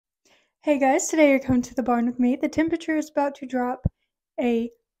Hey guys, today you're coming to the barn with me. The temperature is about to drop a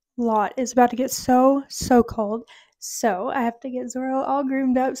lot. It's about to get so cold. So I have to get Zorro all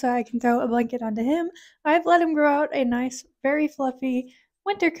groomed up so I can throw a blanket onto him. I've let him grow out a nice, very fluffy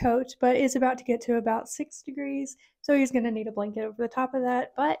winter coat, but it's about to get to about 6 degrees, so he's going to need a blanket over the top of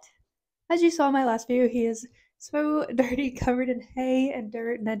that. But as you saw in my last video, he is so dirty, covered in hay and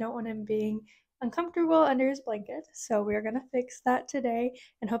dirt, and I don't want him being uncomfortable under his blanket. So we're gonna fix that today,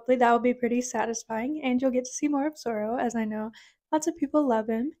 and hopefully that will be pretty satisfying. And you'll get to see more of Zorro, as I know lots of people love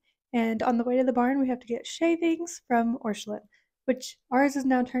him. And on the way to the barn, we have to get shavings from Orscheln, which ours is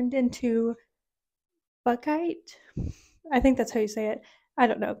now turned into Buckite. I think that's how you say it. I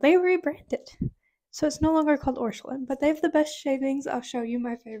don't know. They rebranded. So it's no longer called Orscheln, but they have the best shavings. I'll show you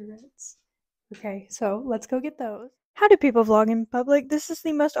my favorites. Okay, so let's go get those. How do people vlog in public? This is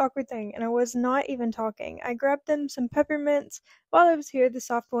the most awkward thing, and I was not even talking. I grabbed them some peppermints while I was here, the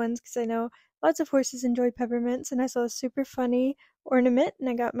soft ones, because I know lots of horses enjoy peppermints, and I saw a super funny ornament, and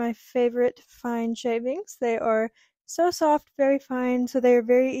I got my favorite fine shavings. They are so soft, very fine, so they are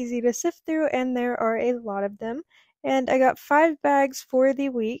very easy to sift through, and there are a lot of them. And I got 5 bags for the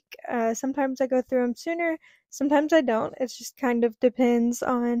week. Sometimes I go through them sooner, sometimes I don't. It just kind of depends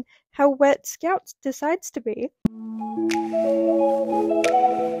on how wet Scout decides to be.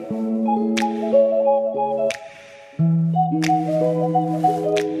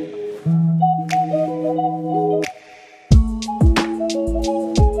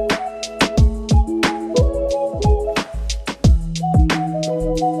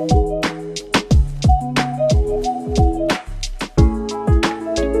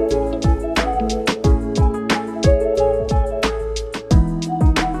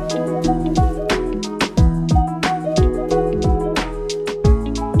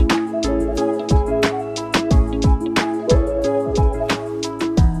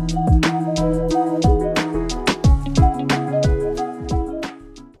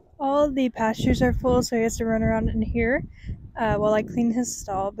 The pastures are full, so he has to run around in here while I clean his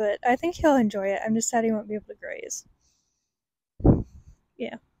stall, but I think he'll enjoy it. I'm just sad he won't be able to graze.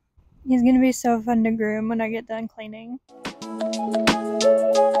 Yeah. He's gonna be so fun to groom when I get done cleaning.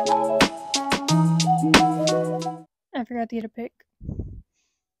 I forgot to get a pick.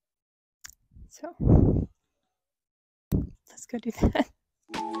 So, let's go do that.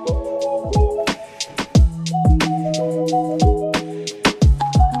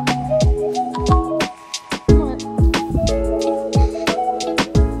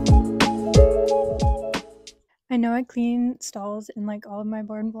 I know I clean stalls in like all of my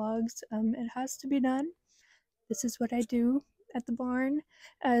barn vlogs. It has to be done. This is what I do at the barn.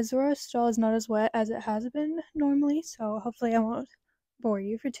 Zorro's stall is not as wet as it has been normally, so hopefully I won't bore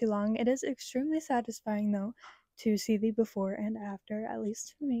you for too long. It is extremely satisfying though to see the before and after, at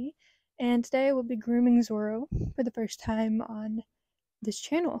least to me. And today I will be grooming Zorro for the first time on this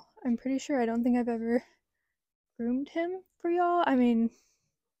channel. I'm pretty sure I don't think I've ever groomed him for y'all. I mean,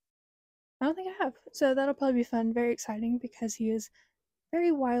 I don't think I have. So that'll probably be fun, very exciting, because he is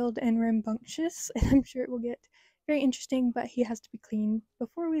very wild and rambunctious, and I'm sure it will get very interesting, but he has to be cleaned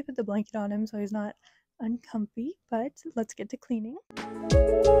before we put the blanket on him so he's not uncomfy. But let's get to cleaning.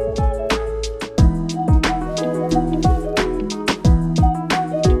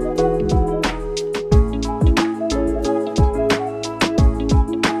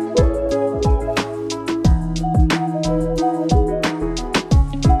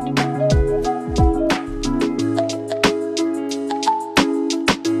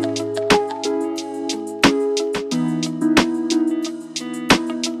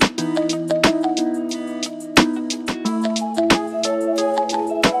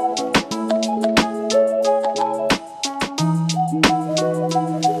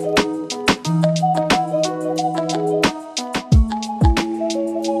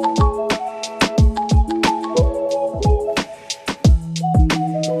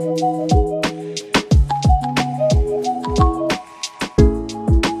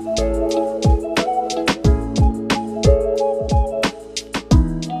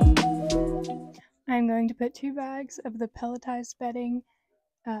 I'm going to put 2 bags of the pelletized bedding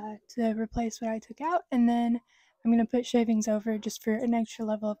to replace what I took out, and then I'm going to put shavings over just for an extra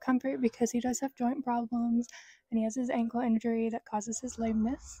level of comfort because he does have joint problems and he has his ankle injury that causes his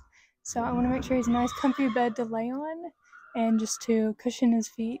lameness. So I want to make sure he's a nice comfy bed to lay on and just to cushion his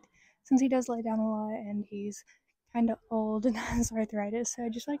feet since he does lay down a lot and he's kind of old and has arthritis. So I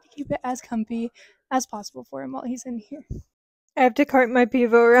just like to keep it as comfy as possible for him while he's in here. I have to cart my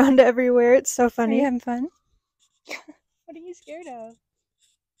Pivo around everywhere. It's so funny. Are you having fun? What are you scared of?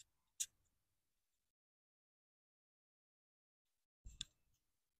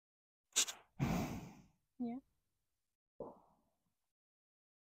 Yeah.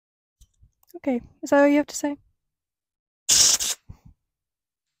 Okay, is that all you have to say?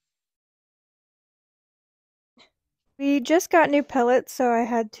 We just got new pellets, so I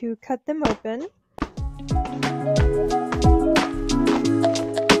had to cut them open.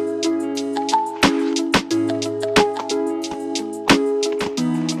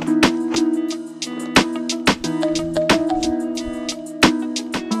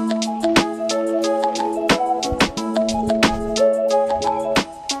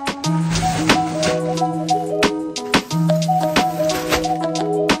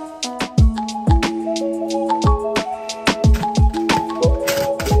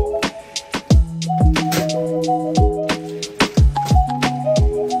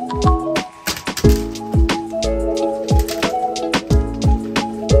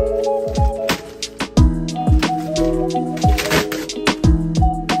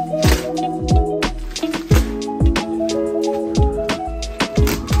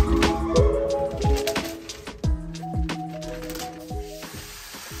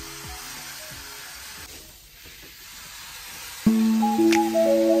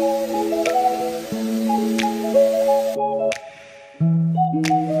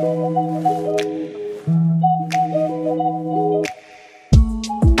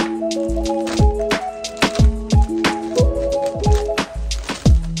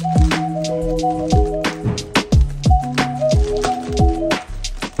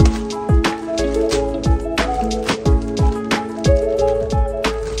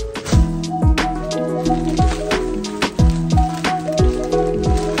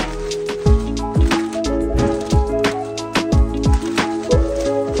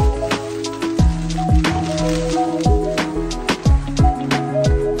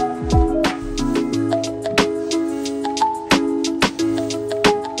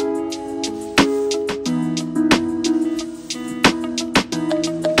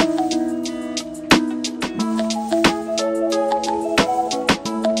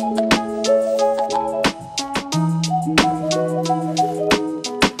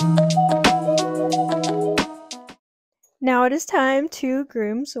 Now it is time to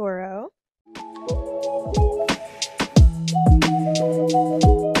groom Zorro.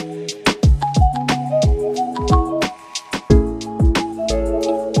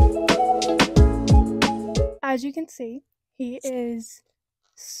 As you can see, he is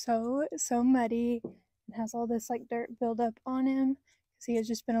so muddy and has all this like dirt buildup on him because he has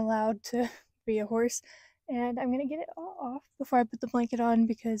just been allowed to be a horse. And I'm gonna get it all off before I put the blanket on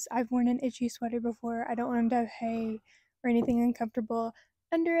because I've worn an itchy sweater before. I don't want him to have hay or anything uncomfortable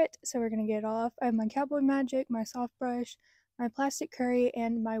under it, so we're gonna get it all off. I have my Cowboy Magic, my soft brush, my plastic curry,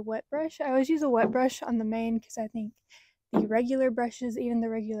 and my wet brush. I always use a wet brush on the mane because I think the regular brushes, even the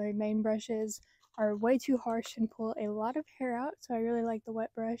regular mane brushes, are way too harsh and pull a lot of hair out, so I really like the wet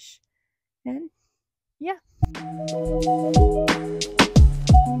brush. And yeah.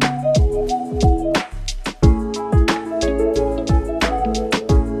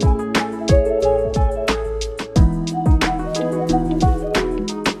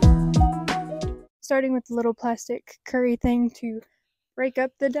 Starting with the little plastic curry thing to break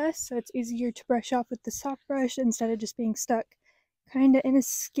up the dust so it's easier to brush off with the soft brush instead of just being stuck kind of in his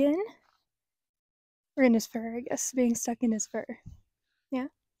skin. Or in his fur, I guess, being stuck in his fur. Yeah?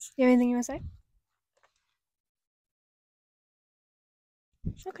 You have anything you want to say?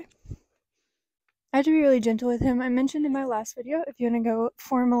 Okay. I have to be really gentle with him. I mentioned in my last video, if you want to go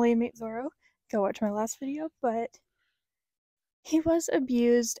formally meet Zorro, go watch my last video, but he was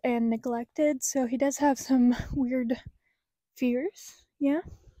abused and neglected, so he does have some weird fears, yeah?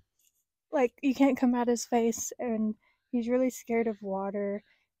 Like, you can't come at his face, and he's really scared of water,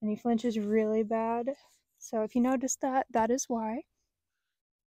 and he flinches really bad. So if you notice that, that is why.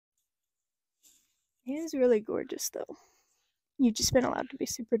 He is really gorgeous, though. You've just been allowed to be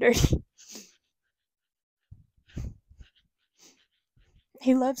super dirty.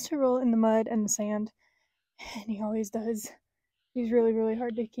 He loves to roll in the mud and the sand, and he always does. He's really, really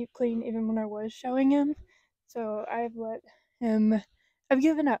hard to keep clean, even when I was showing him. So I've let him, I've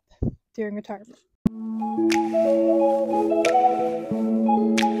given up during retirement.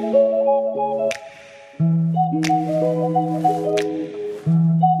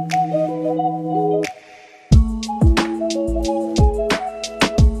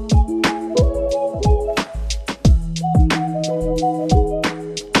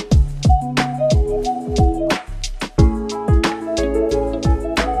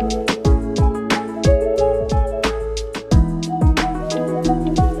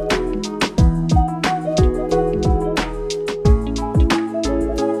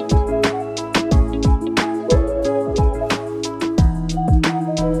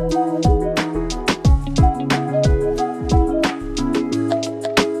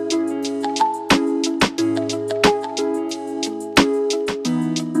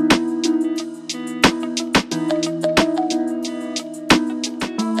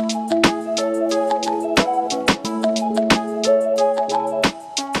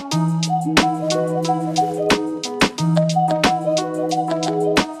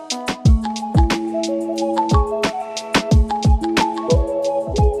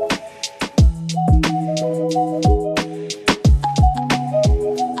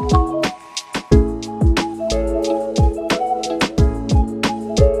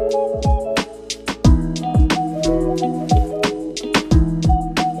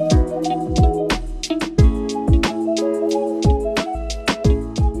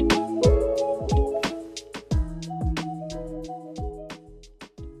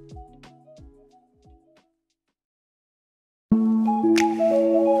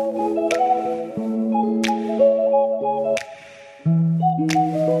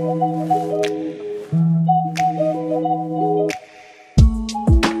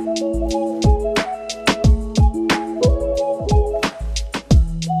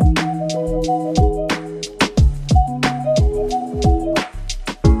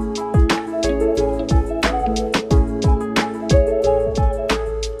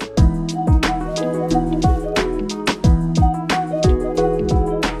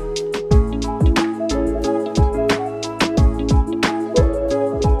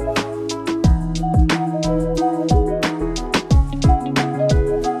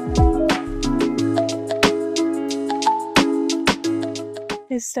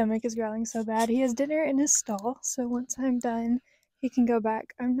 His stomach is growling so bad. He has dinner in his stall, so once I'm done, he can go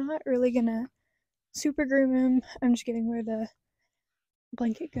back. I'm not really gonna super groom him. I'm just getting where the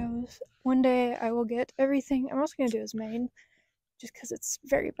blanket goes. One day I will get everything. I'm also gonna do his mane, just because it's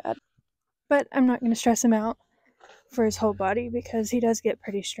very bad. But I'm not gonna stress him out for his whole body because he does get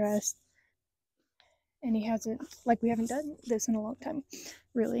pretty stressed. And he hasn't, like, we haven't done this in a long time,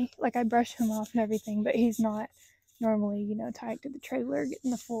 really. Like, I brush him off and everything, but he's not normally, you know, tied to the trailer,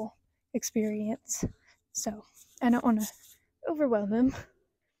 getting the full experience. So, I don't want to overwhelm him.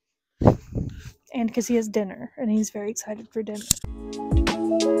 And because he has dinner, and he's very excited for dinner.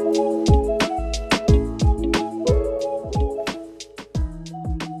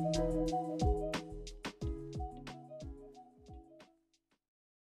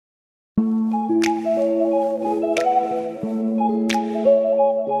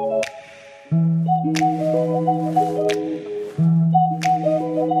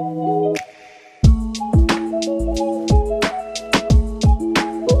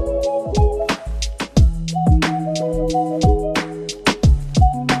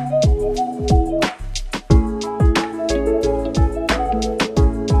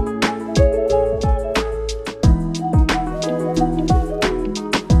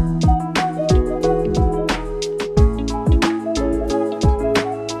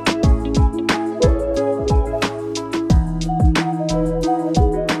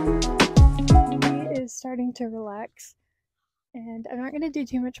 Starting to relax, and I'm not going to do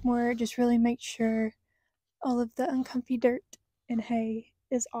too much more, just really make sure all of the uncomfy dirt and hay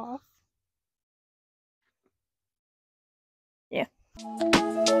is off. Yeah.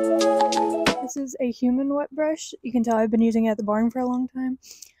 This is a human wet brush. You can tell I've been using it at the barn for a long time,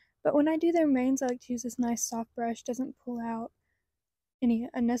 but when I do their manes, I like to use this nice soft brush. Doesn't pull out any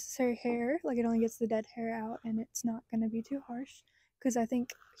unnecessary hair, like it only gets the dead hair out, and it's not going to be too harsh, because I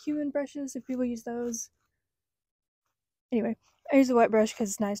think human brushes, if people use those, anyway, I use a wet brush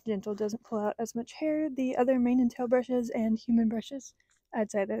because it's nice and gentle, doesn't pull out as much hair. The other mane and tail brushes and human brushes,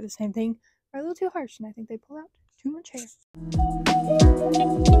 I'd say they're the same thing, are a little too harsh, and I think they pull out too much hair.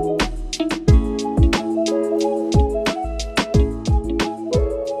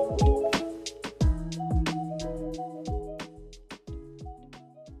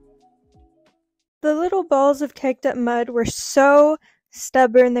 The little balls of caked up mud were so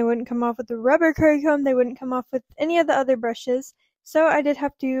stubborn, they wouldn't come off with the rubber curry comb, they wouldn't come off with any of the other brushes, so I did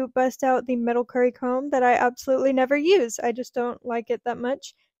have to bust out the metal curry comb that I absolutely never use. I just don't like it that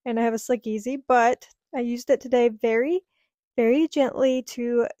much, and I have a Slick Easy, but I used it today very, very gently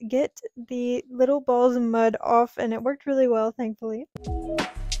to get the little balls of mud off, and it worked really well, thankfully.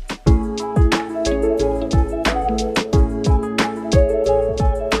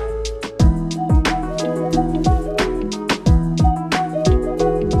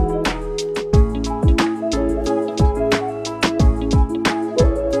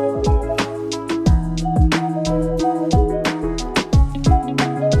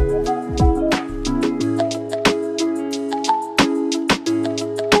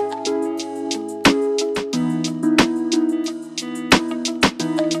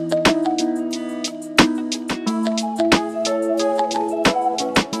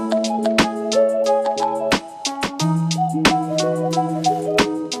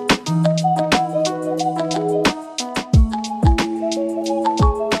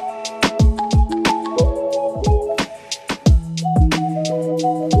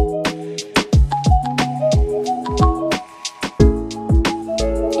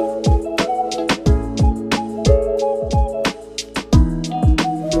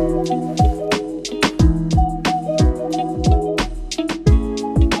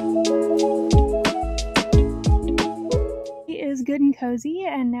 Good and cozy,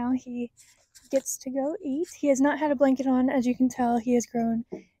 and now he gets to go eat. He has not had a blanket on. As you can tell, he has grown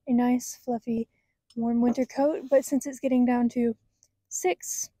a nice fluffy warm winter coat, but since it's getting down to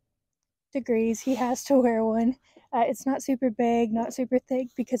 6 degrees, he has to wear one. It's not super big, not super thick,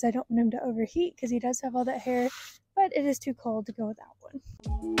 because I don't want him to overheat because he does have all that hair, but it is too cold to go without one.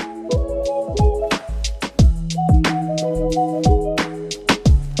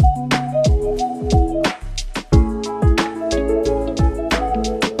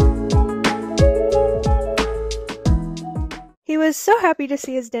 He was so happy to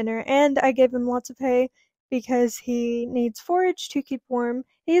see his dinner, and I gave him lots of hay because he needs forage to keep warm.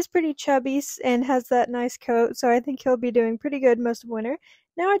 He is pretty chubby and has that nice coat, so I think he'll be doing pretty good most of winter.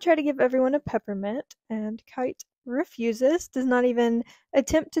 Now I try to give everyone a peppermint, and Kite refuses, does not even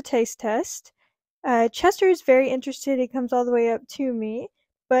attempt to taste test. Chester is very interested. He comes all the way up to me,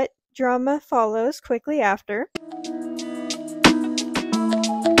 but drama follows quickly after.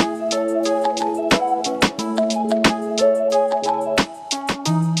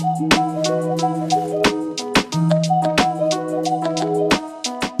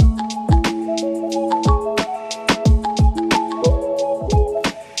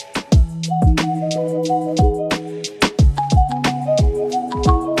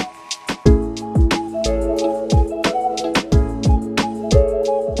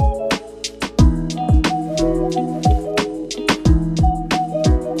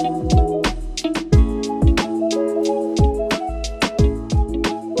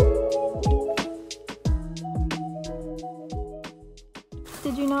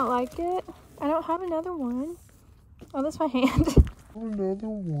 Did you not like it? I don't have another one. Oh, that's my hand. Another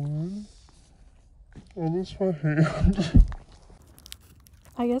one. Oh, that's my hand.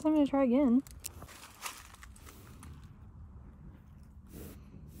 I guess I'm gonna try again.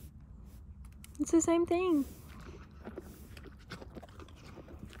 It's the same thing.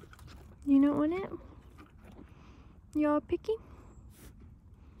 You don't want it? You all picky?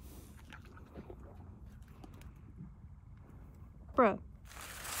 Bruh.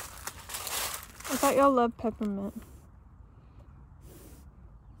 I thought y'all loved peppermint.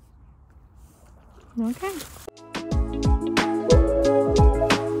 Okay.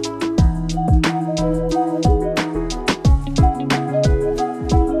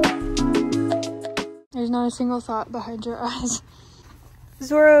 There's not a single thought behind your eyes.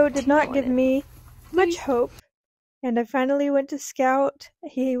 Zorro did not give me much hope, and I finally went to Scout.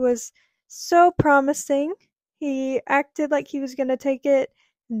 He was so promising. He acted like he was gonna take it,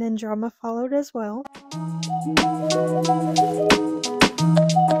 and then drama followed as well.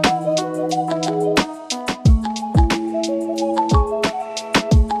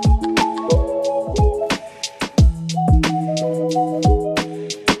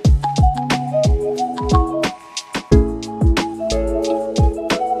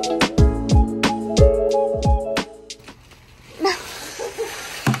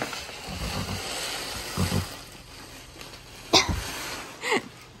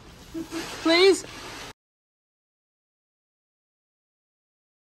 Please.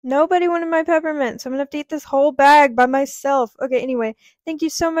 Nobody wanted my peppermint, so I'm gonna have to eat this whole bag by myself. Okay, anyway, thank you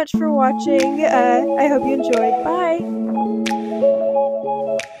so much for watching. I hope you enjoyed. Bye!